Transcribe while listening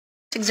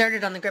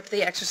exerted on the grip of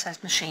the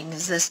exercise machine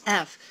is this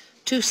F,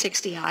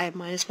 260I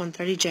minus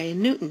 130J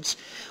in newtons.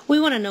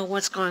 We want to know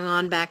what's going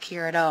on back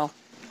here at O.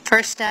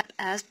 First step,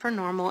 as per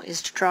normal,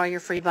 is to draw your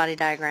free body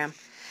diagram.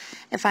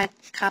 If I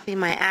copy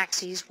my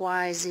axes,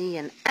 Y, Z,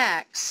 and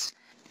X,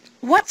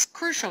 what's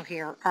crucial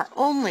here are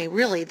only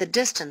really the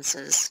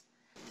distances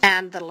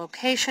and the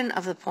location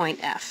of the point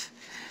F.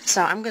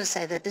 So I'm going to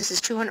say that this is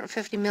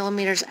 250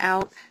 millimeters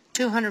out,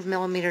 200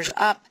 millimeters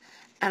up,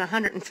 and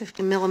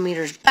 150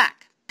 millimeters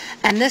back.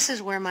 And this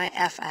is where my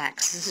F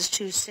acts. This is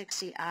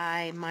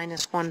 260I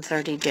minus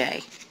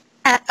 130J.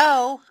 At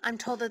O, I'm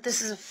told that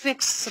this is a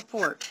fixed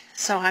support.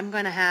 So I'm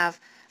going to have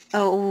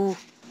OZ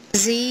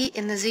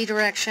in the Z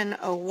direction,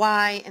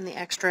 OY in the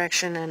X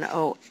direction,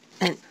 and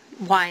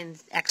Y in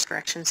X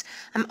directions.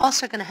 I'm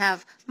also going to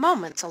have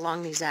moments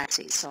along these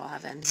axes. So I'll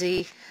have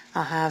MZ,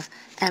 I'll have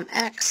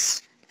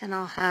MX, and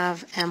I'll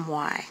have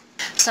MY.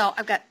 So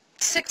I've got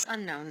 6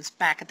 unknowns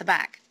back at the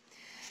back.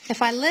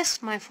 If I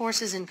list my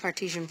forces in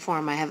Cartesian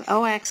form, I have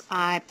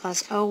OXI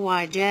plus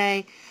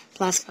OYJ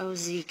plus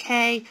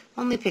OZK,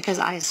 only because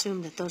I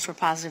assumed that those were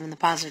positive in the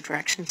positive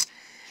directions.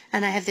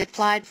 And I have the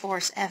applied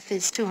force F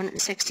is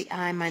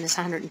 260I minus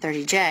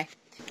 130J.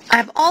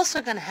 I'm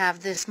also going to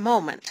have this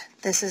moment.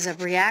 This is a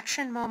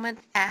reaction moment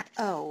at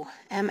O,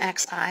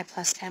 MXI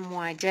plus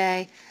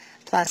MYJ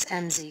plus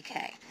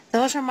MZK.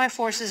 Those are my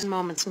forces and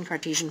moments in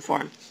Cartesian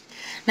form.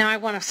 Now I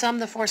want to sum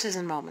the forces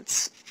and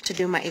moments to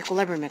do my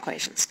equilibrium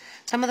equations.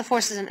 Sum of the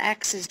forces in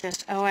X is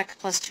just OX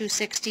plus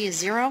 260 is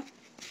 0.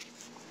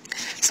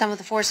 Sum of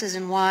the forces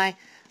in Y,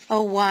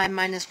 OY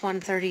minus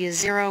 130 is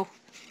 0.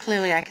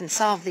 Clearly I can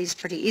solve these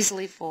pretty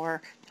easily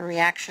for the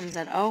reactions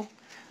at O.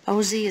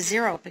 OZ is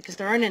 0 because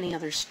there aren't any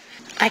others.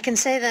 I can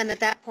say then at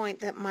that point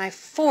that my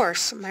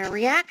force, my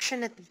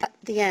reaction at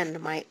the end,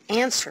 my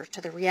answer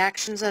to the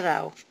reactions at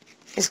O,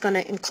 is going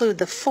to include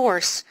the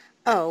force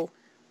O,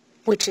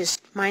 which is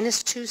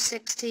minus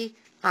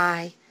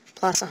 260I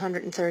plus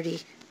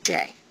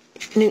 130J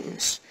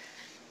newtons.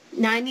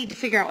 Now I need to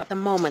figure out what the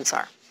moments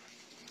are.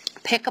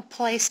 Pick a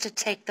place to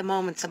take the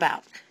moments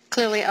about.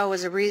 Clearly O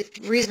is a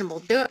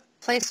reasonable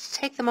place to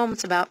take the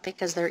moments about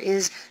because there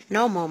is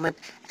no moment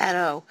at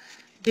O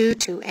due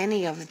to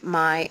any of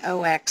my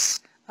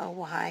OX,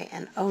 OY,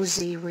 and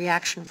OZ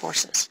reaction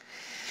forces.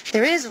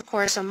 There is, of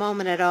course, a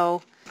moment at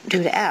O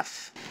due to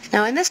F.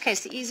 Now, in this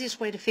case, the easiest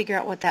way to figure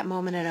out what that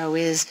moment at O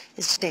is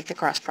to take the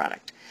cross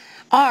product.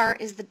 R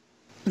is the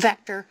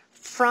vector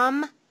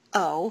from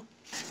O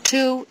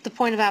to the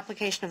point of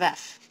application of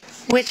F,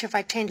 which, if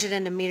I change it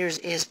into meters,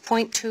 is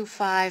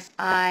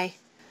 0.25I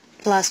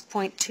plus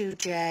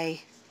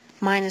 0.2J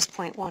minus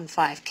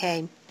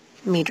 0.15K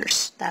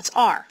meters. That's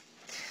R.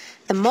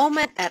 The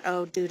moment at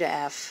O due to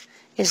F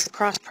is the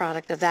cross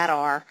product of that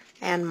R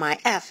and my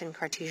F in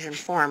Cartesian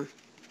form.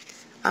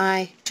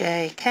 I,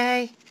 J,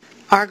 K.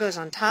 R goes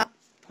on top,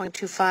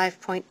 0.25,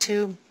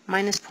 0.2,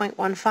 minus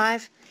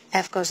 0.15.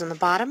 F goes on the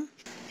bottom.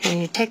 And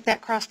you take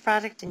that cross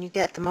product and you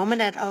get the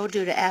moment at O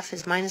due to F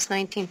is minus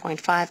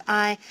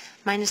 19.5I,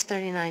 minus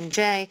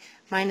 39J,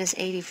 minus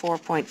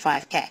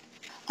 84.5K.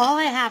 All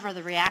I have are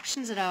the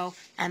reactions at O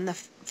and the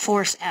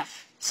force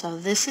F. So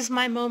this is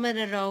my moment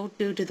at O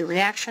due to the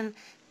reaction.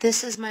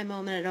 This is my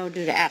moment at O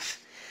due to F.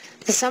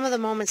 The sum of the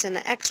moments in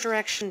the X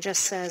direction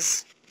just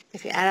says,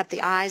 if you add up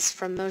the I's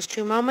from those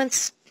two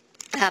moments,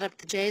 add up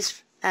the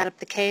J's, add up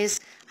the K's,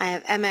 I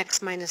have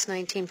MX minus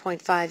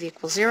 19.5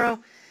 equals 0,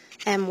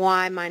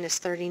 MY minus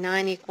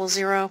 39 equals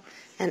 0,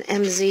 and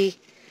MZ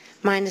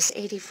minus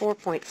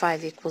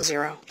 84.5 equals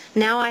 0.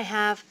 Now I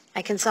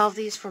can solve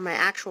these for my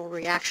actual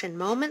reaction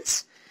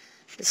moments.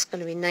 This is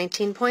going to be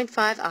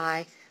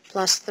 19.5I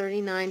plus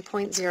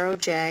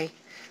 39.0J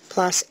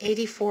plus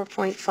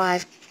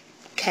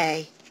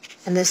 84.5K,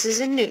 and this is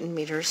in Newton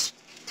meters.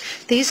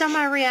 These are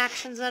my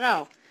reactions at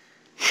O.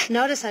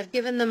 Notice I've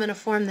given them in a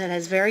form that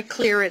is very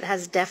clear. It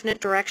has definite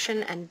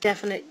direction and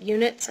definite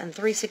units and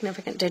 3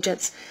 significant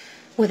digits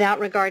without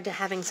regard to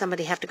having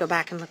somebody have to go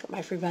back and look at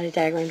my free body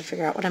diagram to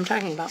figure out what I'm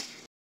talking about.